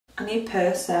I need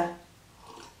Percy.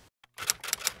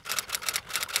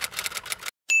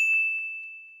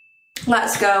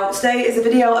 Let's go. Today is a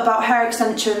video about hair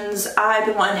extensions. I've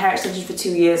been wanting hair extensions for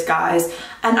 2 years, guys,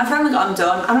 and I finally got them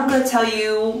done, and I'm going to tell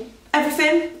you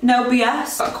everything, no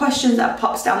BS. Got questions that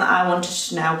popped down that I wanted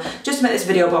to know, just to make this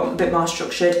video a bit more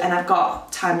structured, and I've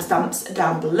got timestamps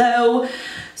down below.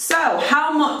 So,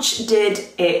 how much did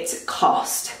it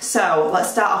cost? So,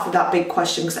 let's start off with that big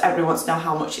question, because everyone wants to know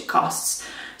how much it costs.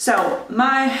 So,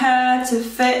 my hair to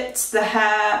fit the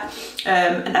hair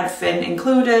and everything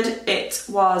included, it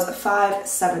was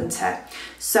 $570.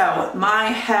 So, my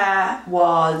hair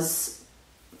was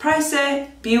pricey.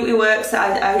 Beauty Works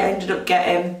that I ended up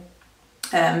getting.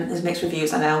 There's mixed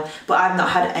reviews, I know, but I've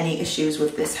not had any issues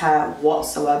with this hair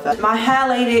whatsoever. My hair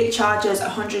lady charges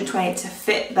 $120 to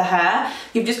fit the hair.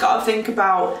 You've just got to think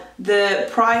about the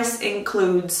price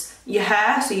includes your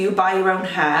hair, so you buy your own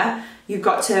hair. You've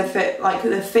got to fit, like,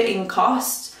 the fitting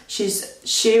cost. She's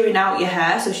shearing out your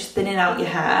hair, so she's thinning out your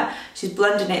hair, she's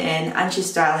blending it in, and she's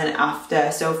styling it after.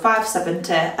 So $570,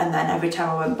 and then every time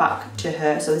I went back to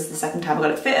her, so this is the second time I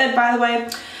got it fitted, by the way,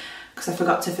 because I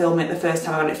forgot to film it the first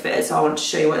time I got it fitted, so I want to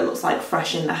show you what it looks like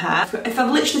fresh in the hair. If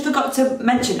I've literally forgot to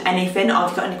mention anything, or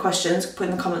if you've got any questions, put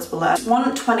in the comments below.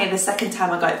 $120 the second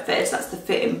time I got it fitted, so that's the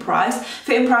fitting price.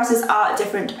 Fitting prices are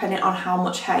different depending on how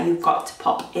much hair you've got to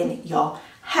pop in your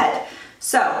head.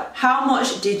 So, how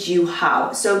much did you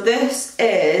have? So this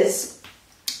is,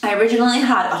 I originally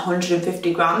had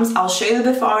 150 grams. I'll show you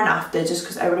the before and after, just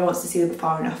because everyone wants to see the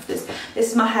before and afters. This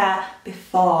is my hair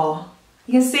before.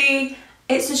 You can see,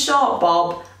 it's a short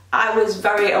bob. I was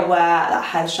very aware that I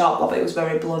had a short bob, it was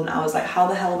very blunt. I was like, how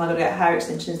the hell am I gonna get hair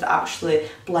extensions that actually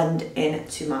blend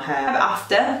into my hair?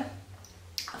 After,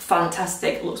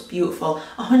 fantastic, looks beautiful.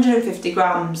 150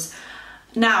 grams.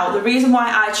 Now, the reason why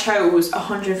I chose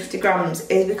 150 grams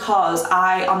is because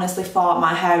I honestly thought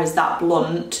my hair is that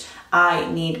blunt, I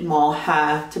need more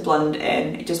hair to blend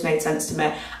in. It just made sense to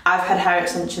me. I've had hair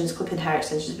extensions, clip-in hair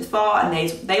extensions before, and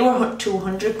they were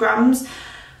 200 grams.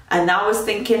 And I was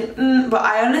thinking, but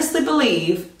I honestly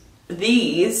believe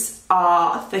these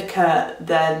are thicker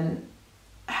than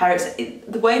hair extensions.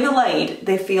 The way they're laid,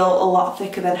 they feel a lot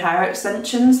thicker than hair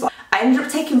extensions. I ended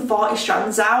up taking 40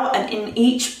 strands out, and in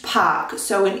each pack,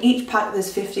 so in each pack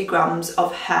there's 50 grams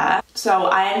of hair. So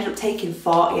I ended up taking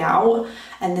 40 out,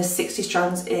 and there's 60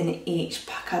 strands in each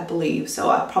pack, I believe. So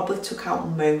I probably took out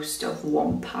most of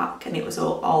one pack, and it was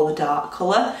all the dark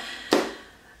colour.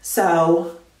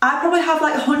 So I probably have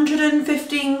like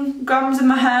 115 grams in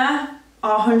my hair,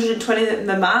 or 120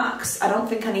 the max. I don't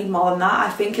think I need more than that.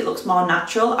 I think it looks more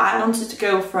natural. I wanted to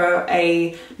go for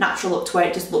a natural look to where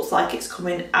it just looks like it's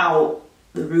coming out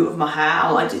the root of my hair.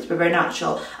 I wanted it to be very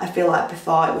natural. I feel like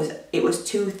before it was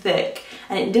too thick,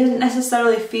 and it didn't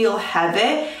necessarily feel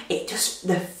heavy. It just,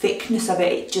 the thickness of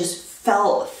it just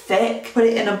felt thick. Put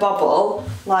it in a bubble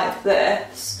like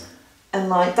this, and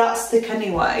like that's thick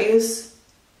anyways.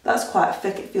 That's quite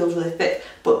thick, it feels really thick,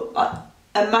 but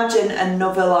imagine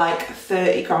another like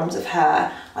 30 grams of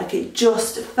hair. Like, it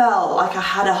just felt like I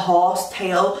had a horse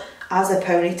tail as a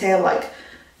ponytail. Like,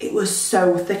 it was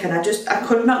so thick, and I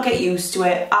could not get used to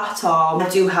it at all. I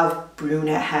do have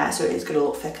brunette hair, so it is going to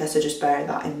look thicker, so just bear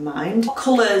that in mind. What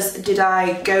colours did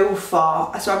I go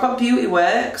for? So I've got Beauty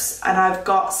Works, and I've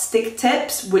got stick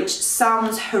tips, which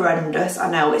sounds horrendous, I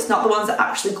know. It's not the ones that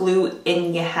actually glue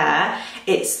in your hair.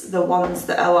 It's the ones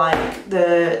that are like,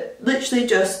 literally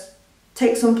just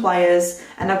take some pliers,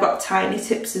 and I've got tiny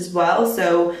tips as well.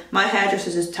 So my hairdresser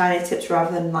does tiny tips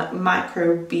rather than like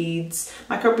micro beads.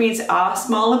 Micro beads are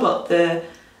smaller, but the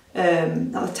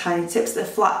not the tiny tips, the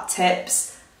flat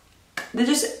tips, they're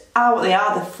just are what they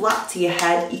are. They're flat to your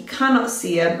head. You cannot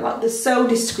see them. Like, they're so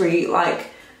discreet.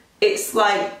 Like, it's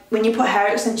like when you put hair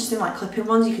extensions in, like clipping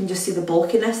ones, you can just see the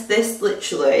bulkiness. This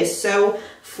literally is so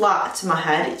flat to my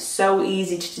head. It's so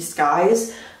easy to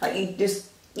disguise. Like,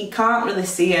 you can't really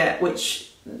see it, which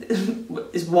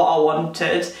is what I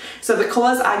wanted. So the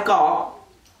colours I got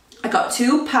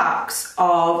 2 packs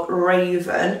of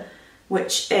Raven,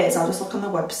 which is, I'll just look on the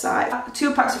website.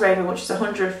 2 packs of Raven, which is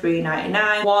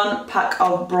 $103.99. 1 pack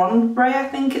of Blendbyhan, I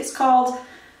think it's called.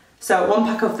 So 1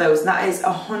 pack of those, and that is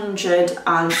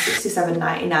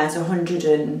 $167.99, so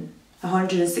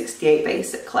 $168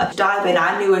 basically. Dive in,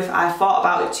 I knew if I thought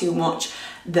about it too much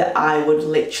that I would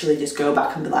literally just go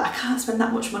back and be like, I can't spend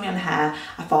that much money on hair.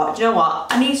 I thought, you know what,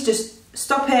 I need to just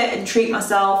stop it and treat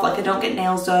myself. Like, I don't get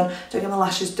nails done, don't get my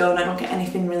lashes done, I don't get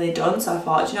anything really done. So I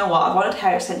thought, you know what, I've wanted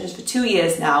hair extensions for 2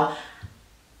 years now.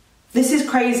 This is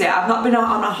crazy. I've not been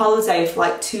on a holiday for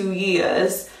like 2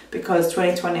 years, because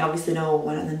 2020 obviously no one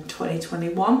went, and then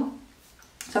 2021.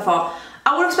 So I thought,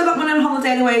 I would have spent that money on holiday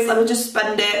anyways, let me just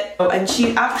spend it. And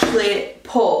she actually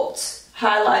put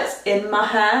highlights in my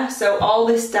hair, so all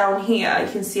this down here,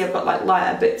 you can see I've got like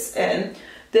lighter bits in.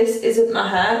 This isn't my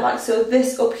hair, like, so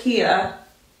this up here,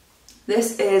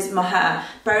 this is my hair.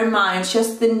 Bear in mind, she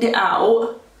has thinned it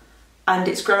out and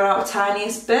it's grown out the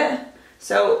tiniest bit.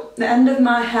 So the end of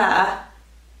my hair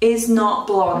is not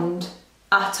blonde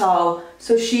at all.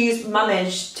 So she's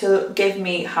managed to give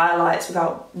me highlights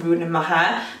without ruining my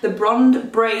hair. The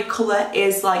blonde braid colour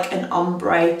is like an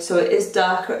ombre, so it is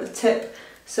darker at the tip.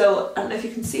 So I don't know if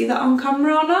you can see that on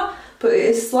camera or not, but it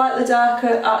is slightly darker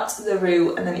at the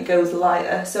root and then it goes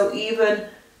lighter. So even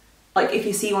like if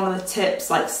you see one of the tips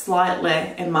like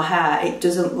slightly in my hair, it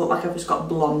doesn't look like I've just got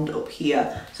blonde up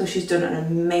here. So she's done an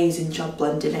amazing job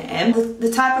blending it in.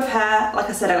 The type of hair, like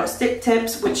I said, I got stick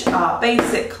tips, which are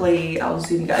basically, I'll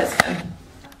zoom you guys in.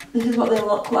 This is what they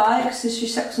look like. So she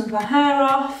sections my hair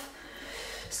off.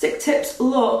 Stick tips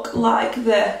look like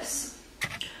this.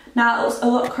 Now it looks a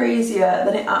lot crazier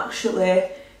than it actually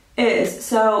is.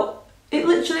 So it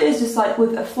literally is just like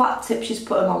with a flat tip she's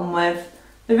put them on with.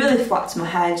 They're really flat to my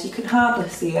head, you can hardly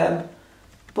see them,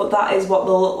 but that is what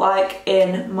they'll look like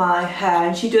in my hair.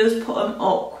 And she does put them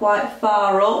up quite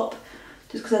far up,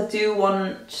 just because I do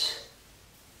want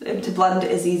them to blend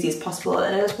it as easy as possible,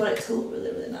 and I just want it to look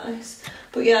really, really nice.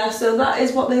 But yeah, so that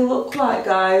is what they look like,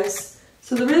 guys.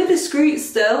 So they're really discreet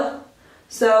still,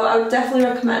 so I would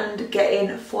definitely recommend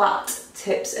getting flat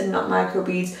tips and not micro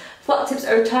beads. Flat tips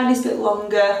are a tiny bit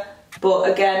longer,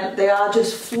 but again, they are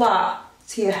just flat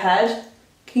to your head.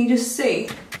 Can you just see?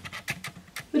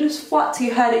 They're just flat to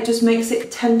your head, it just makes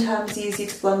it 10 times easier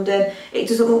to blend in. It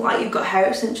doesn't look like you've got hair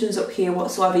extensions up here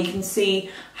whatsoever. You can see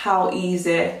how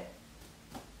easy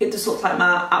it just looks like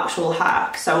my actual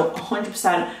hair. So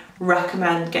 100%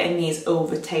 recommend getting these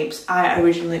over tapes. I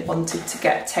originally wanted to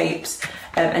get tapes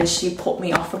and she put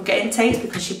me off from getting tapes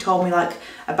because she told me like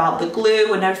about the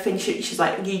glue and everything. She's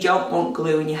like, you don't want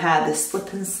glue in your hair, they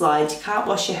slip and slide, you can't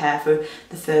wash your hair for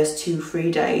the first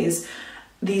 2-3 days.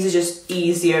 These are just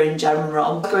easier in general.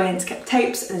 I was going to get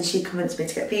tapes and she convinced me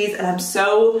to get these, and I'm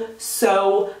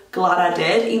so glad I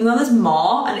did. Even though there's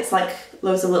more and it's like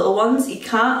loads of little ones, you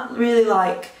can't really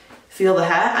like feel the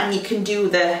hair, and you can do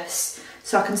this.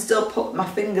 So I can still put my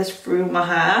fingers through my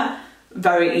hair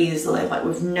very easily, like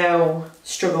with no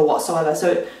struggle whatsoever.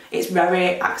 So it's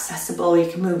very accessible,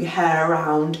 you can move your hair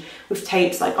around. With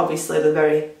tapes, like obviously they're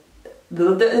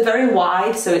very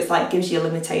wide, so it's like gives you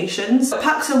limitations.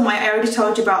 Packs and weight, I already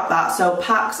told you about that. So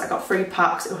packs, I got 3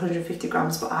 packs at 150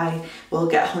 grams, but I will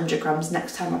get 100 grams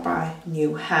next time I buy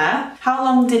new hair. How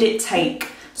long did it take?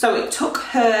 So it took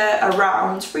her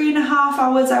around 3.5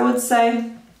 hours, I would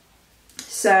say.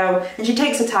 So, and she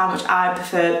takes her time, which I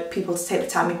prefer people to take the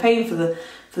time. You're paying for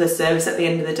the service at the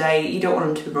end of the day. You don't want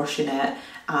them to be rushing it.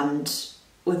 And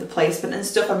with the placement and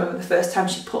stuff, I remember the first time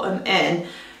she put them in,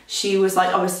 she was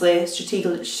like obviously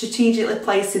strategically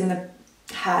placing the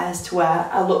hairs to where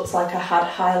I looked like I had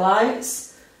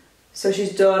highlights. So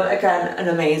she's done, again, an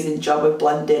amazing job with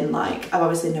blending. Like, I've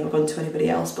obviously never gone to anybody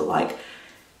else, but like,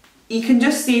 you can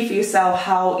just see for yourself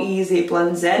how easy it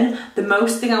blends in. The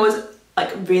most thing I was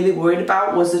like really worried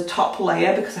about was the top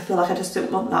layer, because I feel like I just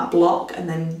don't want that block and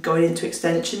then going into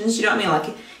extensions. You know what I mean?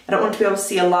 Like, I don't want to be able to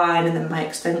see a line and then my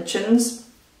extensions.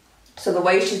 So the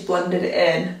way she's blended it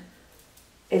in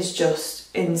is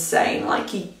just insane.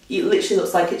 Like, it literally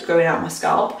looks like it's growing out my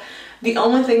scalp. The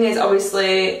only thing is,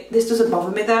 obviously, this doesn't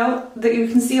bother me though, that you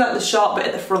can see like the short bit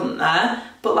at the front there,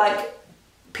 but like,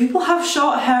 people have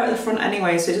short hair at the front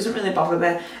anyway, so it doesn't really bother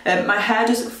me. My hair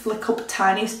does flick up a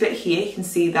tiniest bit here, you can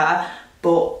see there,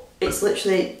 but it's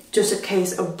literally just a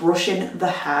case of brushing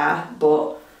the hair.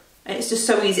 But it's just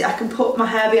so easy. I can put my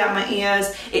hair behind my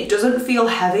ears. It doesn't feel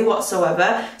heavy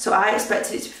whatsoever. So I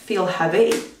expected it to feel heavy.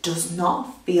 It does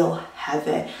not feel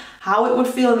heavy. How it would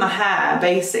feel in my hair,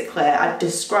 basically, I'd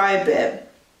describe it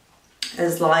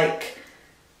as like,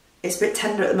 it's a bit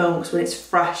tender at the moment because when it's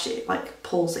fresh, it like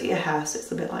pulls at your hair. So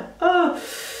it's a bit like, oh,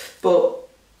 but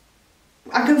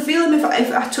I can feel them if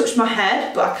I touch my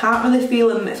head, but I can't really feel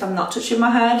them if I'm not touching my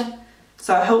head.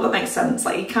 So I hope that makes sense.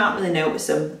 Like, you can't really notice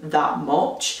them that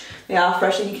much. They are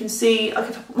fresh, and you can see, like,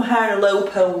 if I put my hair in a low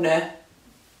pony,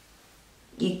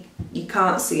 you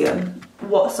can't see them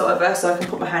whatsoever. So I can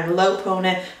put my hair in a low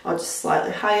pony or just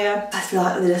slightly higher. I feel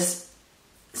like they're just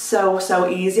so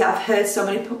easy. I've heard so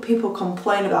many people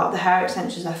complain about the hair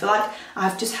extensions. I feel like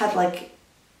I've just had like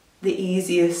the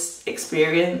easiest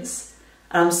experience,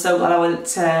 and I'm so glad I went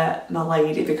to my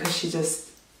lady, because she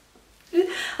just,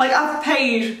 like, I've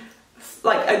paid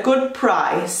like a good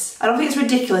price. I don't think it's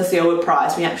ridiculously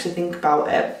overpriced when you actually think about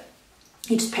it.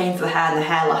 you're just paying for the hair and the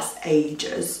hair lasts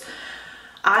ages.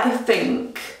 I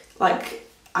think like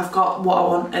I've got what I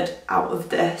wanted out of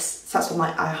this, so that's why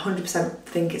I'm like, I 100%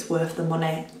 think it's worth the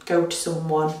money. Go to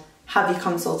someone, have your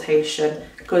consultation,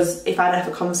 because if I didn't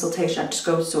have a consultation, I'd just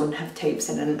go to someone and have tapes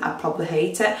in and I'd probably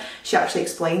hate it. She actually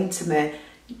explained to me,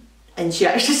 and she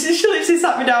literally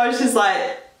sat me down and she's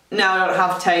like, no, I don't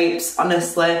have tapes,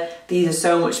 honestly, these are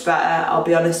so much better, I'll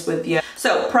be honest with you.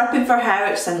 So, prepping for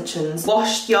hair extensions,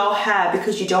 wash your hair,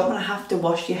 because you don't want to have to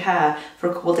wash your hair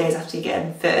for a couple of days after you get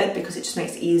them fitted, because it just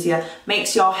makes it easier,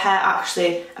 makes your hair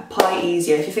actually apply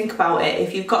easier. If you think about it,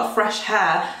 if you've got fresh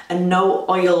hair and no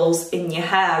oils in your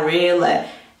hair really,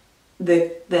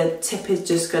 the tip is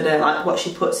just gonna, like what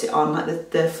she puts it on,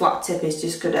 like the flat tip is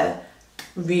just gonna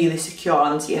really secure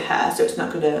onto your hair, so it's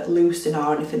not gonna loosen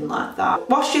or anything like that.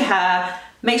 Wash your hair,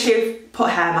 make sure you put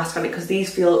a hair mask on it, because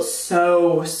these feel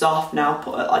so soft now.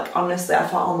 Like honestly, I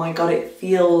thought, oh my god, it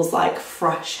feels like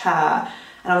fresh hair,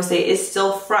 and obviously it is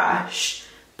still fresh,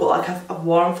 but like I've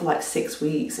worn them for like 6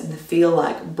 weeks and they feel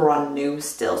like brand new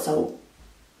still. So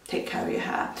take care of your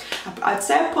hair. I'd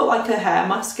say I put like a hair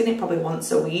mask in it probably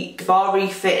once a week. Before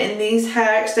refitting these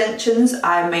hair extensions,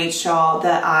 I made sure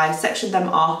that I sectioned them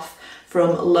off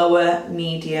from lower,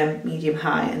 medium,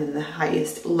 high, and then the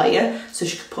highest layer, so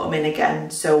she could put them in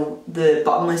again. So the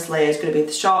bottomless layer is going to be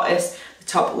the shortest, the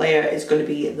top layer is going to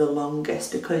be the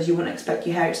longest, because you wouldn't expect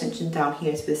your hair extension down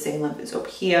here to be the same length as up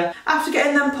here. After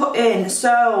getting them put in,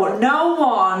 so no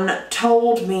one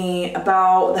told me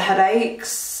about the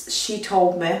headaches. She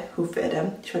told me, who fitted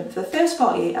them, she went, for the first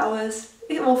 48 hours,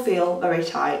 it will feel very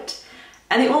tight.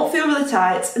 And it won't feel really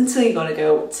tight until you're gonna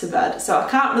go to bed. So I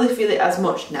can't really feel it as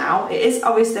much now. It is,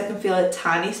 obviously I can feel a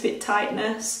tiny bit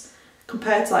tightness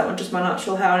compared to like just my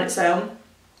natural hair on its own.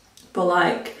 But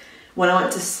like when I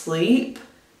went to sleep,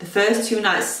 the first 2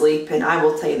 nights sleeping, I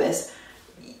will tell you this,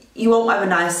 you won't have a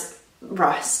nice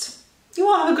rest. You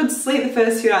won't have a good sleep the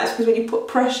first 2 nights, because when you put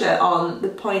pressure on the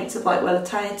points of like where the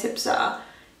tiny tips are,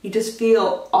 you just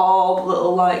feel all the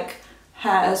little like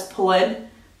hairs pulling.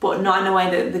 But not in a way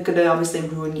that they're gonna obviously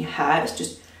ruin your hair, it's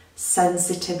just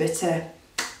sensitivity.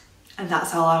 And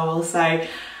that's all I will say.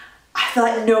 I feel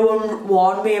like no one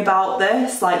warned me about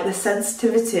this, like the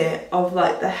sensitivity of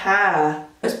like the hair.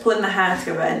 It's pulling the hair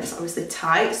together and it's obviously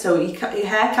tight, so your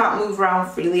hair can't move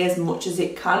around freely as much as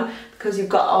it can, because you've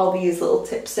got all these little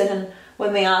tips in, and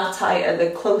when they are tighter, they're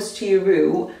close to your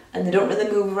root and they don't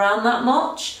really move around that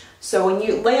much. So when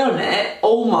you lay on it,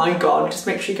 oh my god, just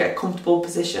make sure you get a comfortable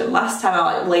position. Last time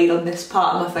I like laid on this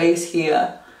part of my face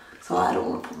here, so I don't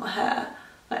want to put my hair,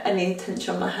 like any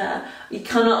tension on my hair. You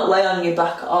cannot lay on your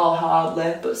back at all,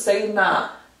 hardly. But saying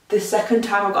that, the second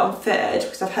time I got them fitted,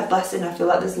 because I've had less in, I feel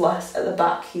like there's less at the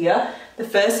back here. The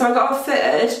first time I got them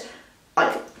fitted,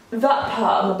 like that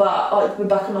part of my back, like the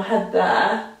back of my head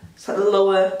there, it's like the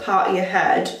lower part of your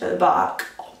head at the back.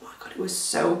 Oh my god, it was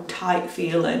so tight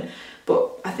feeling.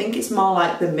 But I think it's more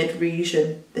like the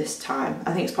mid-region this time.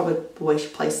 I think it's probably the way she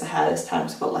placed the hair this time,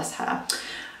 so I've got less hair.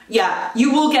 Yeah,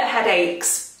 you will get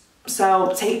headaches,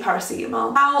 so take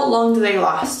paracetamol. How long do they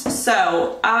last?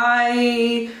 So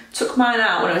I took mine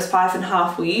out when it was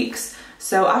 5.5 weeks.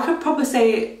 So I could probably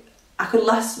say I could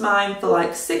last mine for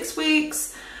like 6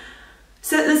 weeks.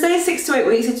 So they say 6 to 8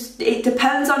 weeks, it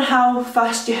depends on how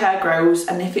fast your hair grows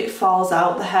and if it falls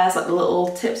out. The hair's like the little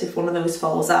tips, if one of those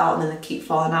falls out and then they keep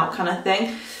falling out kind of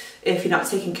thing. If you're not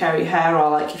taking care of your hair,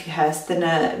 or like if your hair's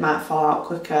thinner, it might fall out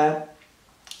quicker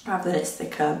rather than it's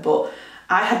thicker. But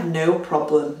I had no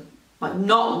problem, like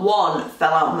not one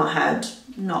fell out of my head,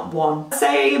 not one.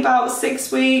 Say about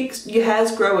 6 weeks, your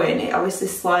hair's growing, it obviously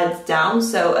slides down.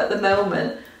 So at the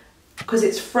moment, because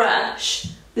it's fresh,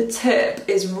 the tip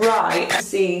is right.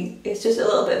 See, it's just a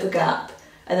little bit of a gap,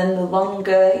 and then the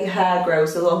longer your hair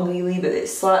grows, the longer you leave it, it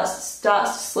starts to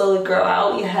slowly grow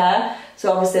out your hair.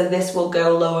 So obviously this will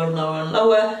go lower and lower and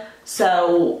lower.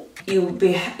 So it'll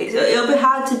be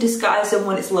hard to disguise them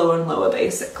when it's lower and lower,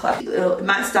 basically. It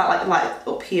might start like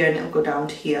up here and it'll go down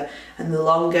to here, and the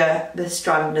longer the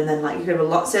strand, and then like you're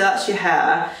gonna say that's your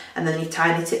hair, and then your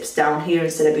tiny tips down here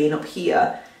instead of being up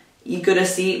here. You're gonna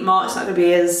see it more. It's not gonna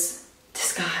be as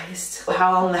disguised.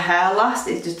 How long the hair lasts,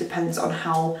 it just depends on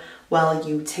how well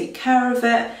you take care of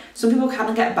it. Some people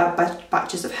can get bad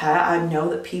batches of hair. I know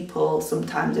that people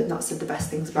sometimes have not said the best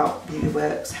things about Beauty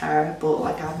Works hair, but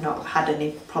like I've not had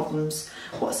any problems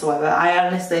whatsoever. I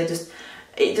honestly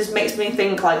it just makes me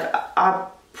think, like I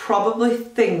probably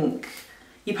think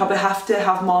you probably have to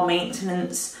have more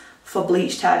maintenance for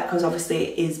bleached hair, because obviously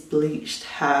it is bleached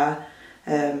hair.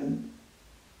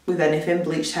 with anything,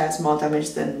 bleached hair is more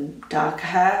damaged than darker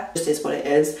hair. It just is what it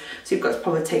is. So you've got to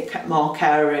probably take more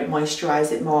care of it,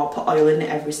 moisturise it more, put oil in it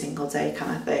every single day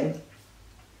kind of thing.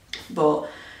 But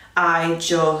I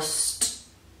just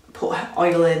put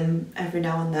oil in every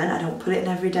now and then. I don't put it in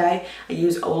every day. I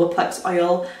use Olaplex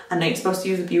oil. I know you're supposed to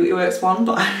use the Beauty Works one,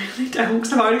 but I really don't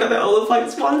because I've already got the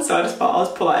Olaplex one. So I just thought I'll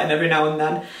just put that in every now and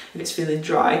then if it's feeling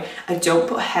dry. I don't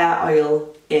put hair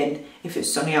oil in if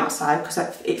it's sunny outside because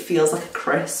it feels like a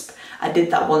crisp. I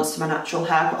did that once to my natural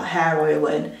hair, put hair oil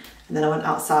in, and then I went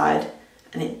outside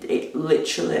and it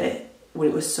literally, when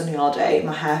it was sunny all day,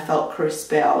 my hair felt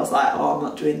crispy. I was like, oh, I'm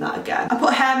not doing that again. I put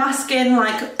a hair mask in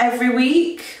like every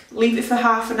week, leave it for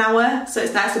half an hour so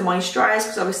it's nice and moisturised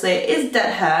because obviously it is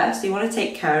dead hair, so you want to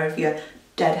take care of your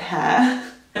dead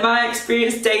hair. In my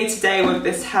experience day to day with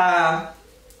this hair,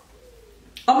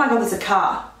 oh my god, there's a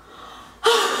cat.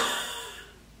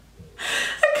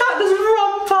 A cat just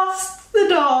ran past the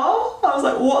door. I was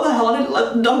like, what the hell, I didn't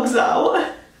let the dogs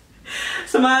out.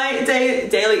 So my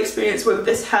daily experience with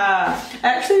this hair, I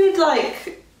actually did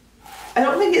like, I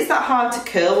don't think it's that hard to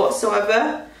curl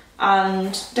whatsoever,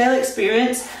 and daily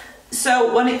experience.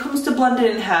 So when it comes to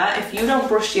blending in hair, if you don't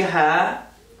brush your hair,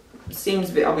 it seems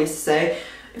a bit obvious to say,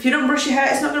 if you don't brush your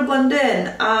hair, it's not going to blend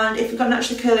in. And if you've got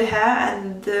naturally curly hair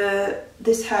and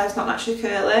this hair is not naturally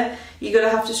curly, you're going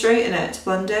to have to straighten it to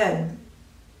blend in.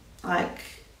 Like,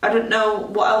 I don't know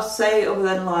what else to say other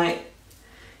than like,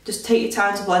 just take your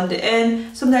time to blend it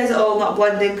in. Some days oh, not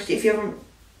blending, because if you haven't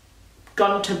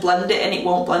gone to blend it and it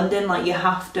won't blend in, like you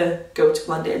have to go to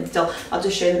blend it in still. I'll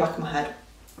just show you the back of my head.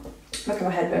 Back of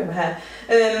my head, back of my hair.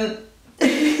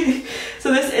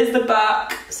 So this is the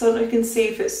back, so you can see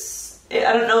if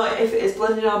I don't know if it is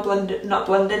blending or not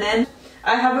blending in.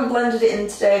 I haven't blended it in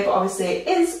today, but obviously it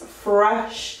is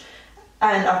fresh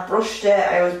and I've brushed it.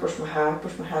 I always brush my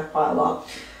hair quite a lot.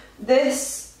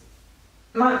 This,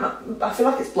 I feel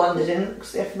like it's blended in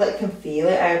because I feel like you can feel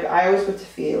it. I always go to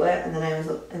feel it, and then I was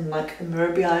in like a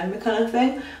mirror behind me kind of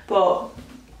thing. But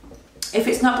if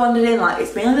it's not blended in, like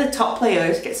it's mainly the top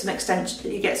layer, you get some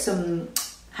extension, you get some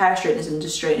hair straighteners and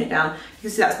just straighten it down. You can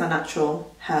see that's my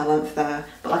natural hair length there,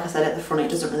 but like I said, at the front it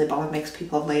doesn't really bother me because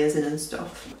people have layers in and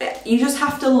stuff. You just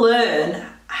have to learn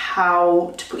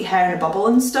how to put your hair in a bubble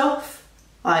and stuff.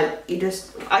 Like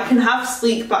I can have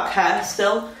sleek back hair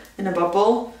still in a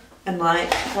bubble, and like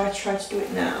if I try to do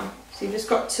it now, so you've just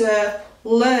got to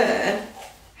learn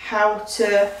how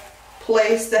to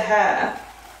place the hair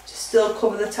to still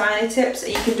cover the tiny tips,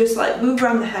 and you can just like move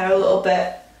around the hair a little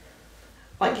bit.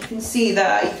 Like you can see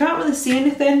there, you can't really see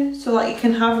anything, so like you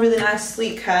can have really nice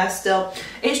sleek hair still.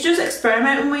 It's just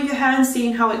experimenting with your hair and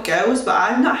seeing how it goes, but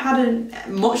I've not had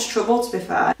much trouble, to be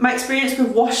fair. My experience with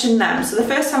washing them, so the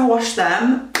first time I washed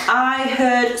them, I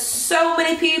heard so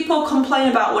many people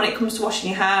complain about when it comes to washing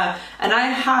your hair, and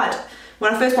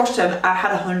when I first washed them, I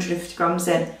had 150 grams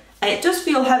in, and it does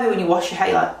feel heavy when you wash your hair.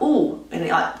 You're like, ooh, and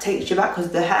it like takes you back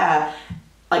because the hair,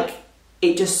 like,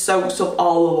 it just soaks up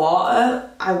all the water.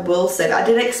 I will say that. I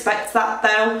didn't expect that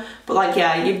though, but like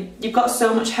yeah, you've got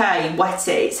so much hair, you wet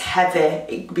it, it's heavy,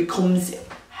 it becomes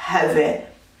heavy.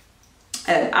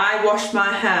 I washed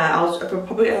my hair, I was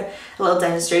probably a little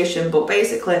demonstration, but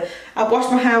basically I washed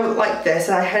my hair like this,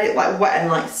 and I had it like wet and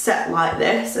like set like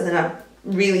this, and then I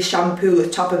really shampoo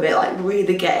the top of it, like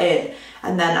really get in,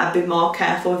 and then I'd be more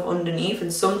careful with underneath,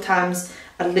 and sometimes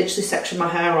I'd literally section my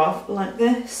hair off like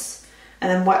this, and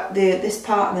then wet this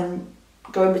part, and then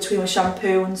go in between with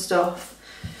shampoo and stuff.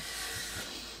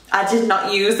 I did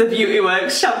not use the Beauty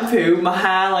Works shampoo. My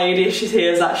hair lady, if she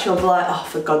hears that, she'll be like, oh,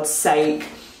 for God's sake.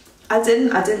 I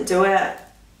didn't do it.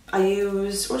 I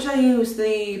used, what did I use?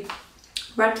 The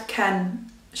Red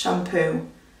Ken shampoo.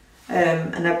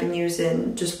 And I've been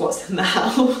using just what's in the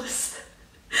house.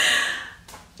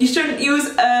 You shouldn't use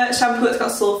a shampoo that's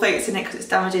got sulfates in it because it's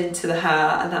damaging to the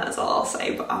hair, and that is all I'll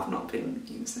say, but I've not been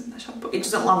using the shampoo. It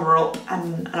doesn't lather up,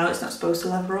 and I know it's not supposed to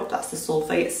lather up, that's the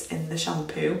sulfates in the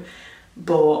shampoo,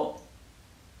 but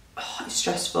it's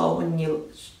stressful when your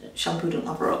shampoo don't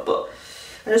lather up. But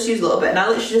I just use a little bit, and I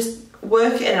literally just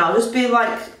work it in. I'll just be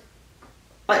like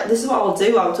this is what I'll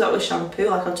do that with shampoo,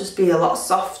 like I'll just be a lot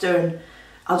softer, and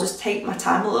I'll just take my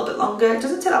time a little bit longer. It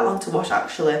doesn't take that long to wash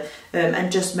actually,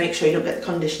 and just make sure you don't get the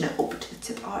conditioner up to the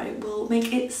tip, or it will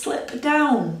make it slip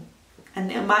down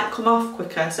and it might come off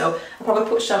quicker. So I'll probably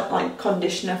put like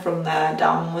conditioner from there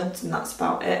downwards, and that's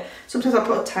about it. Sometimes I'll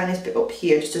put a tiny bit up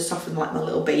here just to soften like my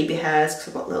little baby hairs, because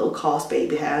I've got little coarse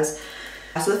baby hairs.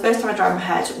 So the first time I dried my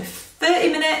hair, it took me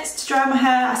 30 minutes to dry my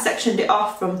hair. I sectioned it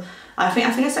off from, I think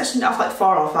I sectioned it off like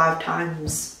 4 or 5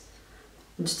 times.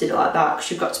 And just did it like that, because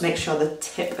you've got to make sure the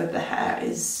tip of the hair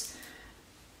is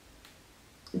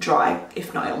dry,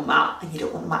 if not it'll mat, and you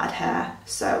don't want matted hair.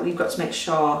 So you've got to make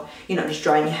sure you're not just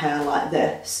drying your hair like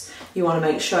this. You want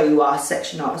to make sure you are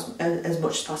sectioning out as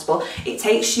much as possible. It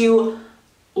takes you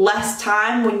less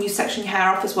time when you section your hair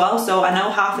off as well. So I know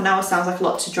half an hour sounds like a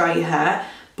lot to dry your hair,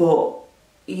 but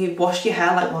you wash your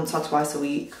hair like once or twice a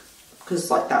week, because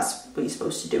like that's what you're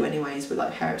supposed to do anyways with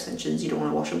like hair extensions. You don't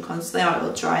want to wash them constantly or it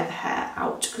will dry the hair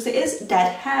out, because it is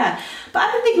dead hair. But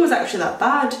I didn't think it was actually that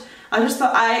bad. I just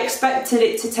thought, I expected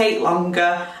it to take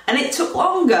longer, and it took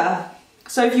longer.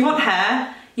 So if you want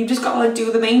hair, you've just got to like,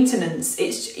 do the maintenance.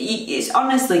 It's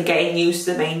honestly getting used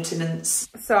to the maintenance.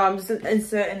 So I'm just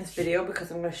inserting this video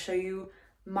because I'm going to show you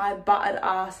my battered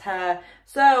ass hair.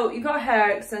 So you got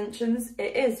hair extensions.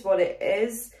 It is what it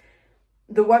is.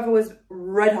 The weather was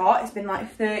red hot. It's been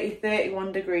like 30,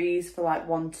 31 degrees for like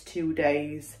 1 to 2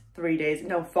 days, 3 days,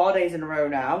 no, 4 days in a row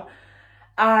now.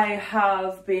 I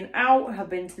have been out, have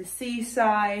been to the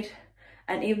seaside,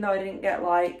 and even though I didn't get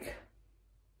like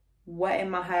wet in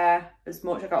my hair as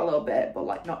much, I got a little bit, but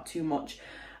like not too much.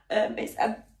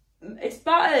 It's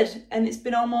battered, and it's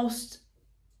been almost,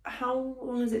 how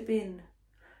long has it been?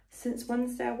 Since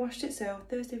Wednesday I washed it, so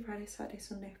Thursday, Friday, Saturday,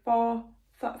 Sunday, 4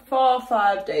 or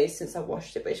 5 days since I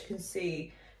washed it. But as you can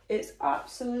see, it's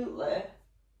absolutely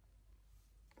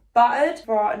battered.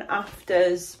 Before and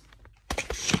afters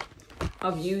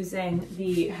of using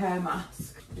the hair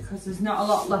mask, because there's not a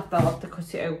lot left. I'll have to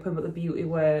cut it open, but the Beauty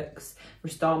Works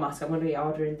Restore Mask, I'm going to be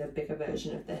ordering the bigger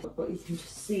version of this. But you can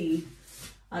just see,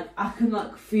 like, I can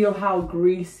like feel how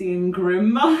greasy and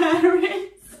grim my hair is.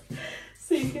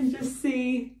 So you can just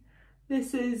see,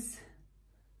 this is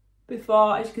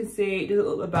before. As you can see, it doesn't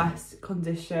look the best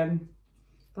condition.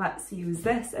 Let's use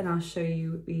this and I'll show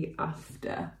you the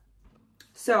after.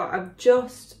 So I've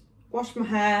just washed my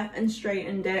hair and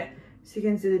straightened it, so you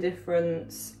can see the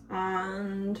difference,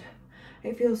 and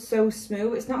it feels so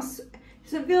smooth. It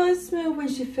doesn't feel as smooth when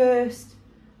she first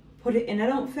put it in, I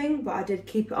don't think, but I did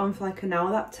keep it on for like an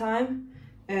hour that time,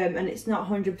 and it's not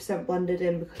 100% blended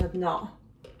in because I've not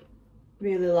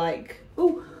really like,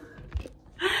 oh,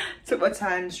 took my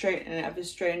time straightening it. I've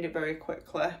just straightened it very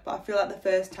quickly, but I feel like the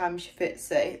first time she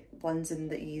fits it, it blends in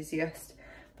the easiest.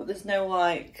 But there's no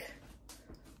like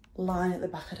line at the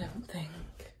back, I don't think.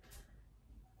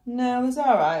 No, it's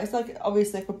alright. It's like,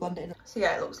 obviously I could blend it in. So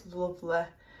yeah, it looks lovely.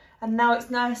 And now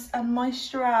it's nice and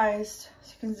moisturised.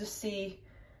 So you can just see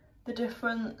the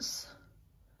difference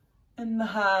in the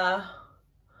hair.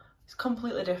 It's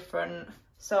completely different.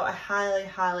 So I highly,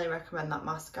 highly recommend that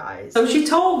mask, guys. So she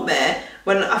told me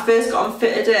when I first got them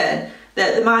fitted in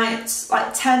that there might,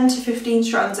 like 10 to 15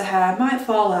 strands of hair might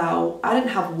fall out. I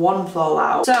didn't have one fall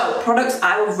out. So products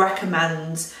I would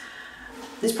recommend,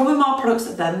 there's probably more products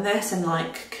than this and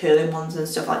like curling ones and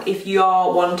stuff. Like if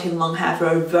you're wanting long hair for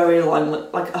a very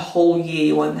long, like a whole year,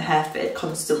 you want the hair fitted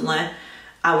constantly,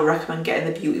 I would recommend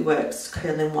getting the Beauty Works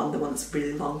curling one, the one that's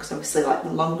really long, because obviously like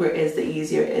the longer it is, the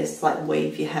easier it is to like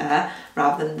wave your hair,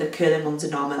 rather than the curling ones are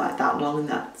normally like that long and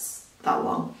that's that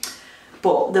long.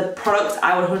 But the products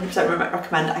I would 100%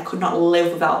 recommend, I could not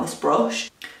live without this brush.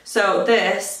 So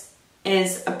this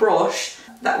is a brush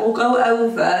that will go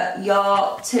over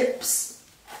your tips.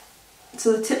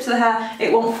 So the tips of the hair,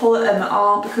 it won't pull at them at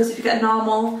all, because if you get a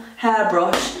normal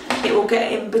hairbrush, it will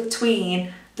get in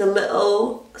between the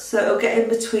little, so it'll get in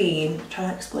between, I'm trying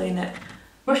to explain it.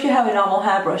 Brush your hair with a normal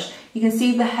hairbrush, you can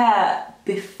see the hair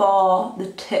before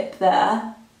the tip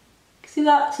there. See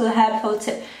that? So the hair before the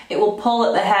tip, it will pull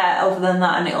at the hair other than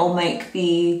that, and it will make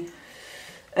the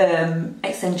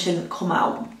extension come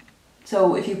out.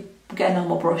 So if you get a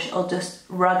normal brush, it'll just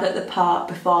rag at the part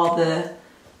before the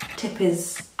tip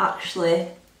is actually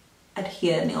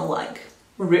adhered, and it'll like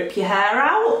rip your hair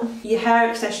out. Your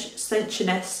hair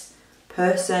extensionist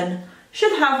person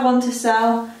should have one to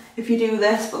sell if you do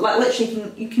this, but like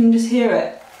literally you can just hear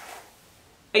it.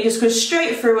 It just goes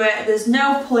straight through it. There's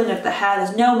no pulling of the hair,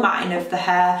 there's no matting of the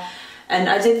hair. And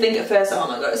I did think at first, oh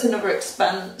my god, it's another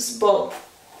expense, but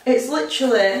it's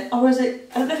literally, or was it,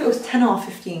 I don't know if it was 10 or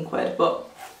 15 quid, but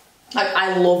like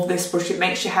I love this brush. It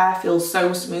makes your hair feel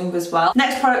so smooth as well.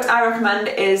 Next product I recommend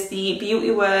is the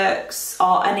Beauty Works,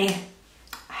 or any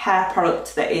hair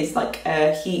product that is like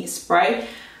a heat spray,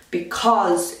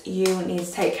 because you need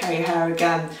to take care of your hair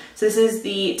again. So this is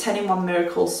the 10-in-1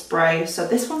 Miracle Spray. So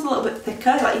this one's a little bit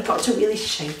thicker, like you've got to really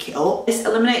shake it up. This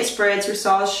eliminates sprays,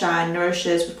 restores shine,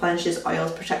 nourishes, replenishes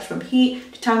oils, protects from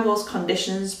heat, detangles,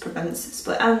 conditions, prevents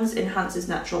split ends, enhances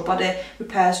natural body,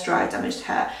 repairs dry, damaged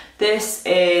hair. This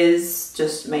is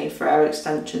just made for hair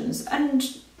extensions and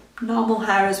normal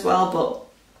hair as well, but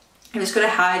If it's going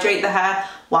to hydrate the hair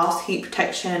whilst heat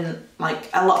protection, like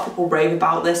a lot of people rave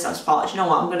about this, I just thought, you know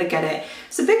what, I'm going to get it.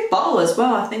 It's a big bottle as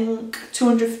well, I think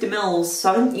 250 mils,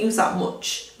 so I haven't used that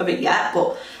much of it yet,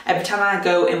 but every time I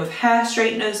go in with hair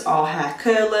straighteners or hair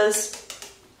curlers,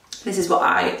 this is what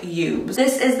I use.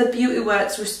 This is the Beauty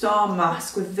Works Restore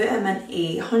Mask with vitamin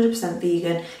E, 100%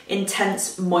 vegan,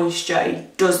 intense moisture,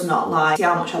 it does not lie. See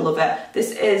how much I love it.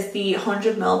 This is the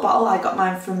 100ml bottle. I got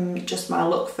mine from Just My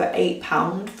Look for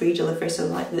 £8, free delivery, so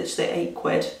like literally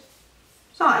 £8.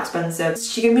 It's not expensive.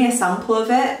 She gave me a sample of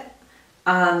it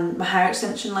and my hair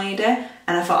extension lady, and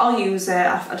I thought I'll use it.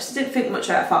 I just didn't think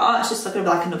much of it. I thought, oh, it's just gonna be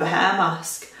like another hair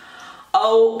mask.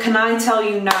 Oh, can I tell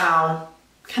you now?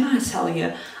 Can I tell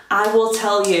you? I will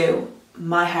tell you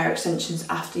my hair extensions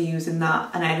after using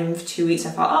that, and I had them for 2 weeks.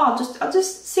 I thought, oh, I'll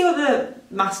just see what the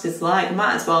mask is like. I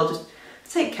might as well just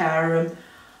take care of them.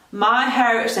 My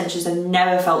hair extensions have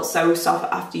never felt so soft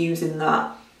after using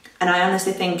that, and I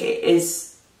honestly think it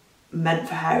is meant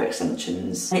for hair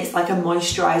extensions. And it's like a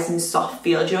moisturising soft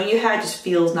feel. Do you know, your hair just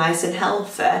feels nice and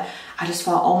healthy. I just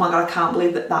thought, oh my god, I can't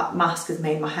believe that that mask has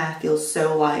made my hair feel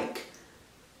so like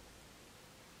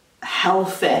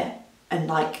healthy. And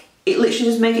like, it literally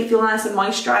just make it feel nice and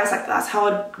moisturised. Like, that's how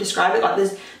I describe it. Like,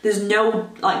 there's no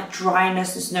like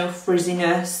dryness, there's no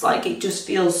frizziness. Like, it just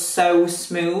feels so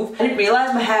smooth. I didn't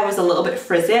realise my hair was a little bit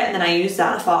frizzy, and then I used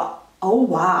that and I thought, oh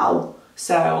wow.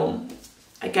 So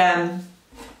again,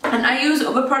 and I use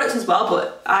other products as well,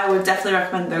 but I would definitely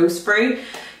recommend those three.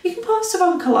 You can post them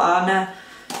on Kalana.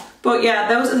 But yeah,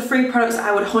 those are the three products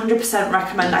I would 100%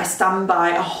 recommend. I stand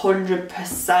by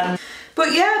 100%.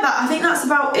 But yeah, I think that's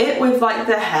about it with like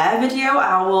the hair video.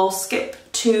 I will skip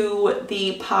to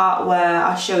the part where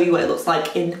I show you what it looks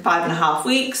like in 5.5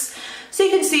 weeks, so you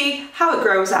can see how it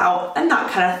grows out and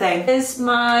that kind of thing. Here's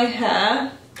my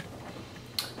hair,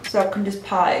 so I can just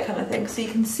part it kind of thing. So you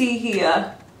can see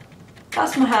here,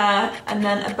 that's my hair, and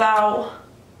then about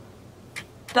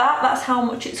that's how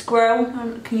much it's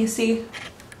grown. Can you see?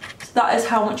 So that is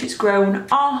how much it's grown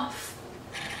off.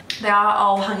 They are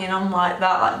all hanging on like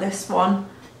that, like this one.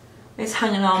 It's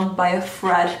hanging on by a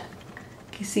thread.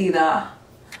 Can you see that?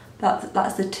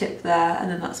 That's the tip there, and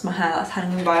then that's my hair that's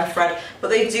hanging by a thread. But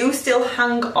they do still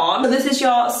hang on. So this is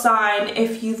your sign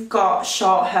if you've got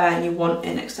short hair and you want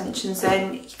in extensions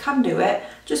in, you can do it.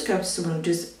 Just go to someone who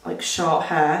does like short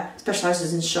hair,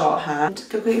 specialises in short hair, and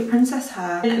go get your princess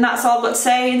hair. And that's all I've got to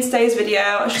say in today's video.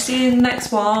 I shall see you in the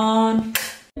next one.